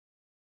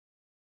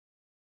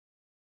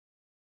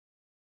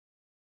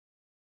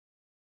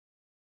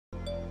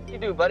You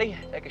do, buddy?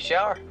 Take a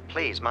shower?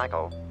 Please,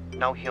 Michael,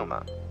 no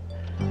humor.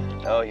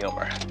 No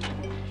humor.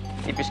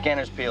 Keep your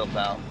scanners peeled,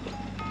 pal.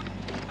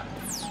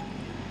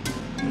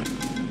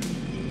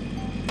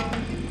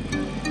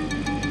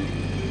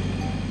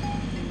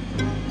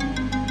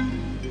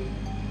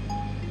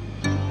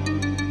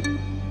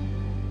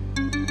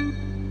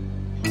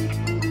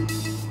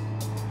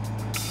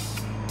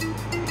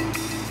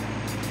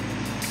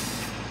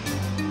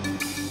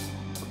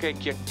 Okay,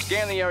 KITT,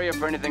 scan the area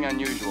for anything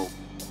unusual.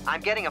 I'm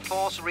getting a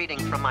false reading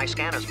from my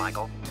scanners,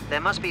 Michael.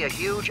 There must be a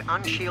huge,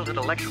 unshielded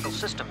electrical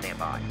system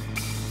nearby.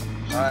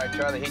 All right,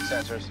 try the heat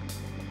sensors.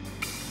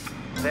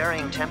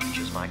 Varying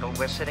temperatures, Michael.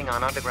 We're sitting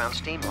on underground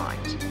steam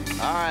lines.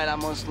 All right,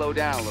 I'm gonna slow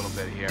down a little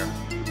bit here.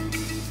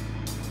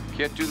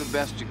 KITT, do the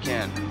best you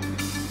can,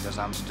 because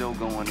I'm still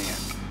going in.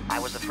 I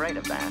was afraid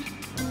of that.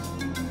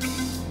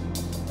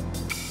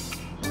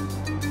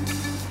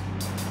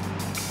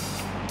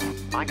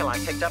 Michael, I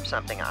picked up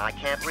something. I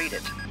can't read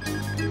it.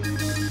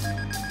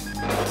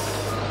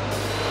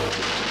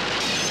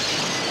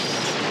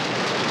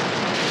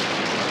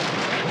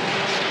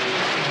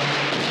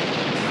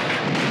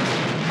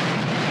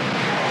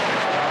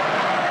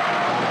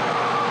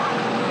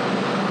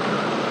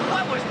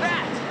 What was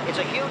that? It's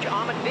a huge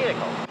armored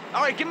vehicle.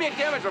 All right, give me a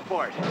damage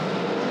report.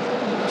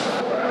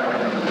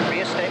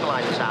 Rear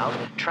stabilizers out.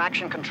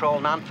 Traction control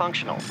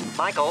non-functional.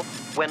 Michael,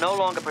 we're no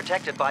longer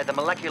protected by the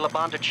molecular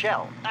bonded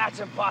shell. That's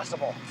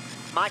impossible.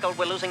 Michael,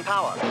 we're losing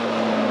power.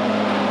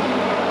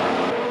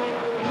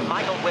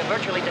 Michael, we're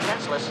virtually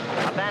defenseless.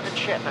 Abandon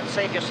ship and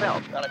save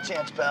yourself. Not a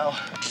chance, pal.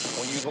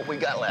 We'll use what we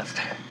got left.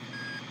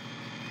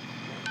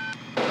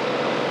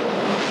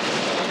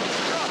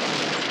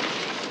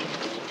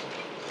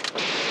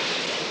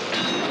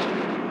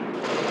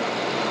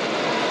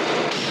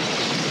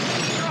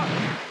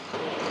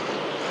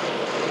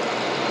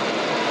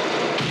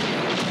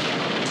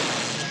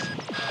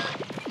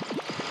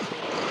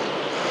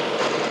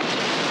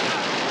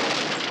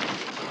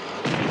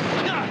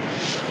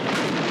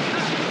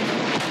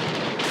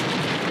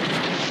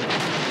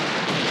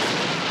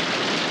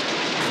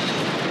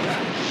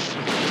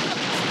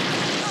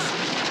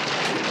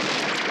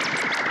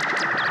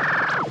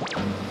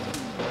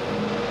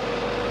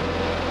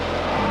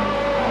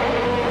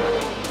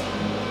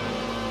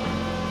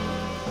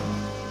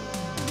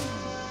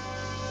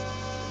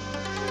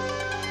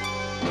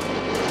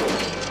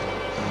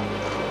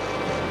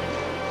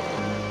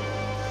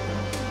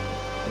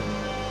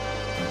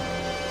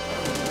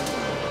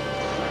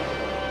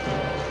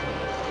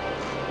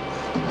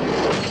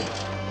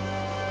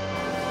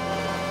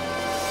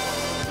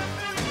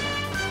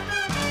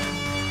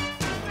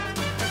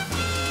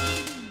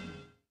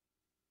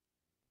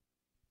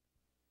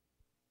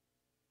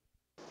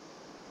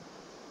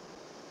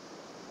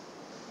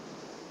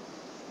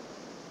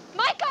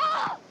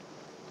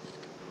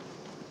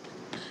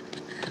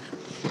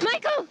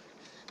 Michael!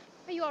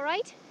 Are you all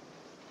right?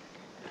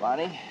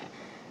 Bonnie?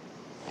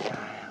 Okay.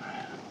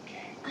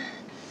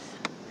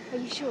 Are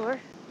you sure?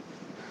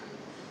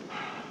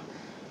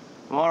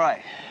 I'm all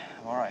right.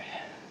 I'm all right.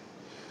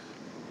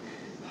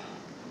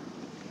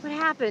 What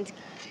happened?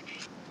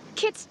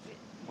 KITT's...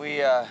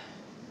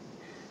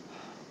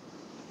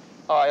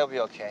 Oh, he'll be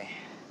okay.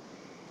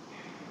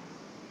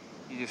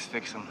 You just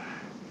fix him.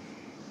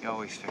 You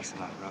always fix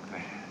him up real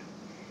good.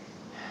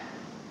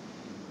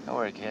 Don't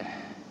worry, kid.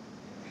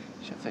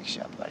 She'll fix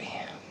you up, buddy.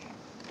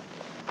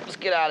 Let's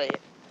get out of here.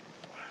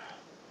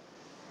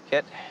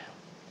 KITT?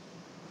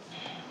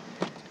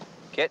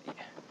 KITT?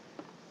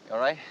 You all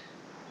right?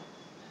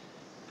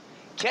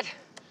 KITT?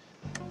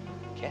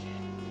 KITT?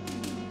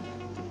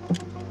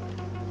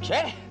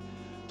 KITT?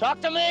 Talk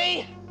to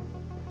me!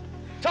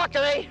 Talk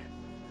to me!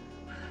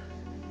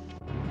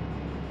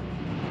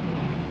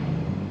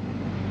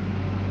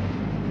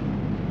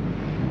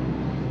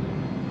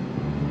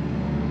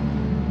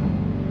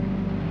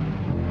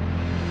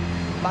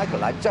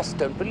 Michael, I just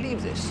don't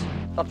believe this.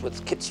 Not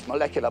with KITT's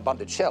molecular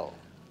bonded shell.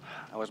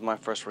 That was my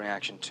first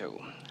reaction, too.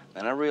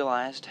 Then I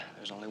realized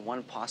there's only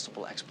one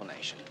possible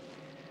explanation.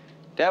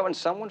 Devin,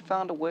 someone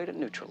found a way to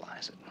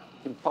neutralize it.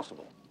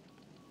 Impossible.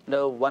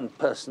 No one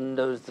person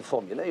knows the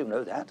formula, you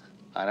know that.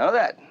 I know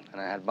that,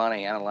 and I had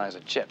Bonnie analyze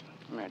a chip.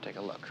 Come here, take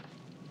a look.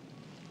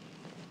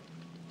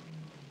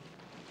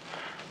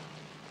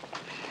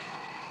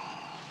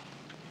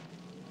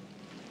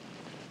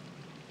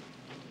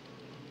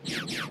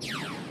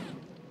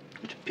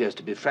 It appears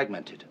to be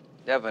fragmented.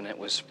 Devin, it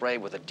was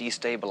sprayed with a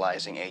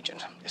destabilizing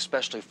agent,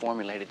 especially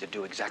formulated to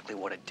do exactly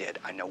what it did.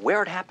 I know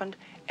where it happened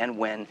and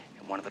when,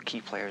 and one of the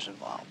key players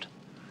involved.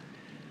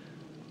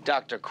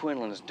 Dr.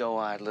 Quinlan's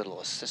doe-eyed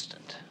little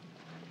assistant.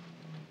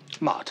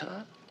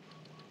 Martyr?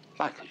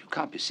 Michael, you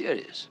can't be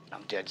serious.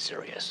 I'm dead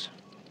serious.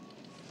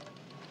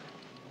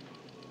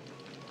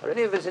 Are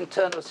any of his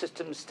internal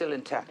systems still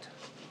intact?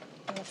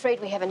 I'm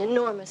afraid we have an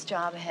enormous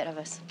job ahead of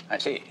us. I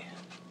see.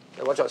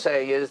 So what you're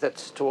saying is that,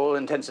 to all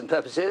intents and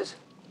purposes,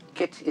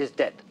 KITT is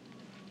dead.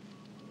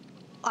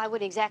 I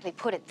wouldn't exactly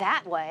put it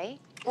that way.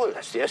 Well,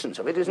 that's the essence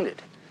of it, isn't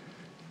it?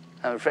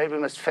 I'm afraid we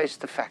must face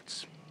the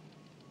facts.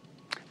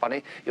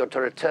 Bonnie, you're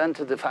to return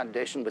to the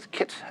Foundation with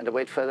KITT and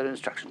await further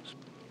instructions.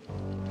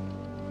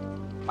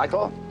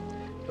 Michael,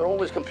 you're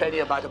always complaining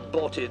about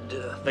aborted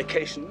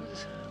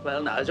vacations.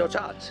 Well, now's your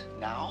chance.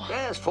 Now?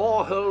 Yes,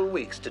 4 whole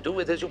weeks to do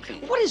with as you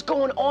please. What is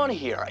going on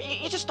here?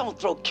 You just don't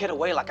throw KITT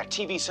away like a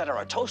TV set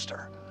or a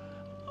toaster.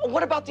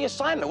 What about the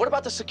assignment? What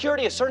about the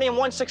security of Cernium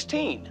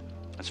 116?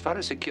 As far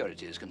as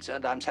security is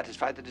concerned, I'm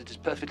satisfied that it is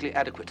perfectly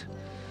adequate.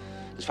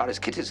 As far as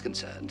KITT is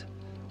concerned,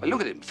 well,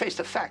 look at him. Face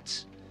the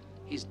facts.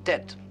 He's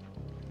dead.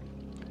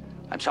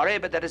 I'm sorry,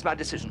 but that is my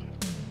decision.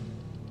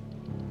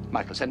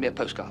 Michael, send me a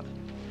postcard.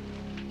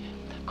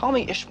 Call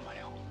me Ishmael.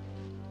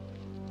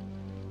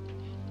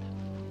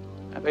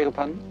 I beg your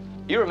pardon?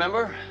 You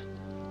remember?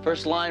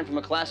 First line from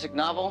a classic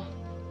novel?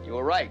 You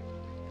were right.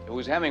 It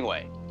was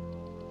Hemingway.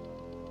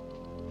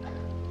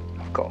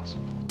 Of course.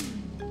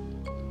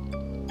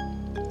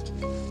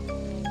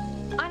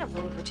 I don't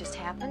believe what just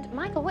happened.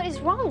 Michael, what is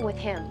wrong with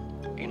him?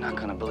 You're not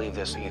gonna believe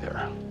this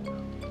either.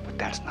 But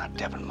that's not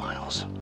Devin Miles.